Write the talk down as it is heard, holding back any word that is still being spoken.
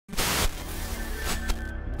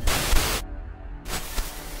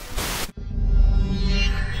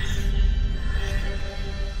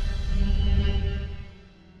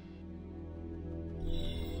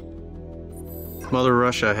Mother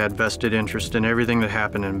Russia had vested interest in everything that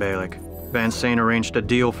happened in Balik. Van Sane arranged a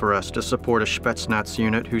deal for us to support a Spetsnaz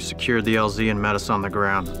unit who secured the LZ and met us on the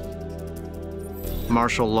ground.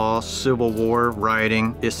 Martial law, civil war,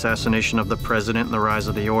 rioting, the assassination of the president, and the rise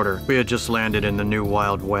of the order. We had just landed in the new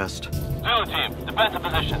Wild West. Zulu team, defensive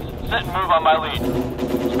positions. Set and move on my lead.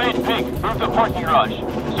 Spade Pink, move to the parking garage.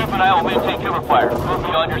 Soup and I will maintain cover fire. Move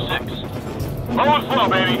beyond your 6. Low and slow,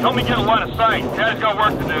 baby. Help me get a line of sight. Guys got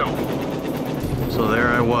work to do. So there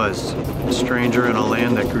I was, a stranger in a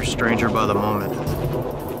land that grew stranger by the moment.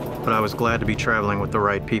 But I was glad to be traveling with the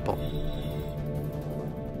right people.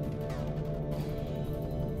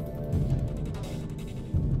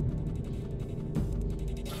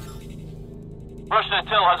 Russian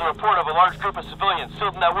intel has a report of a large group of civilians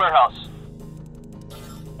sealed in that warehouse.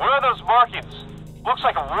 What are those markings? Looks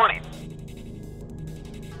like a warning.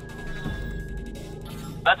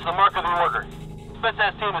 That's the mark of the order.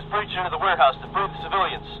 Spetsnaz team has breached into the warehouse to free the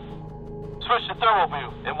civilians. Switch to thermal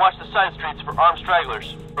view and watch the side streets for armed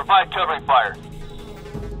stragglers. Provide covering fire.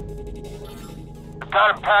 We've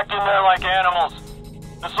got them packed in there like animals.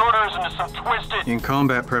 This order is into some twisted... In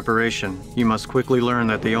combat preparation, you must quickly learn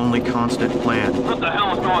that the only constant plan... What the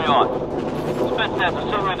hell is going on? Spetsnaz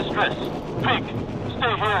is suddenly in distress. Pink,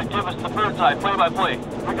 stay here and give us the bird's eye play-by-play.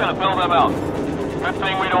 We gotta bail them out. Good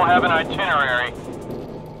thing we don't have an itinerary.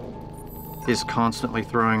 Is constantly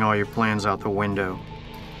throwing all your plans out the window.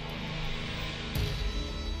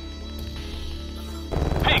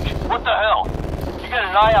 Pink, what the hell? You got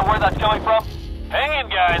an eye on where that's coming from? Hang in,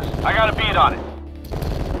 guys. I got a beat on it.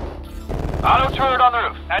 Auto turret on the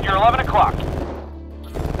roof, at your 11 o'clock.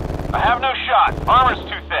 I have no shot. Armor's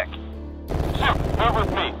too thick. Soup, move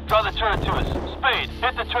with me. Draw the turret to us. Spade,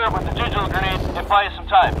 hit the turret with the digital grenade and buy us some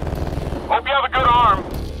time. Hope you have a good arm.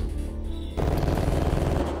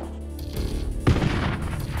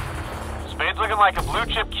 Spade's looking like a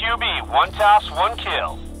blue-chip QB. 1 task, 1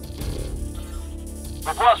 kill.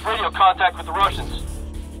 We've lost radio contact with the Russians.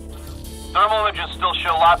 Thermal images still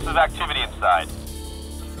show lots of activity inside.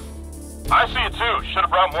 I see it too. Should have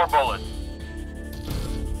brought more bullets.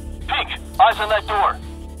 Pink, eyes on that door.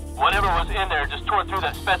 Whatever was in there just tore through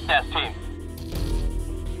that Spetsnaz team.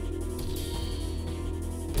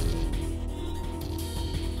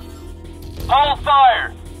 Hold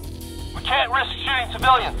fire! We can't risk shooting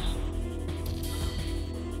civilians.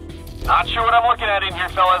 Not sure what I'm looking at in here,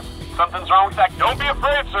 fellas. Something's wrong with that. Don't be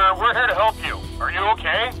afraid, sir. We're here to help you. Are you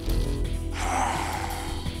okay?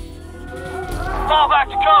 Fall back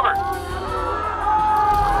to cover!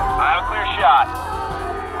 I have a clear shot.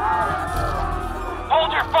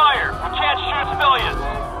 Hold your fire! We can't shoot civilians!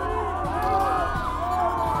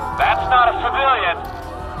 That's not a civilian.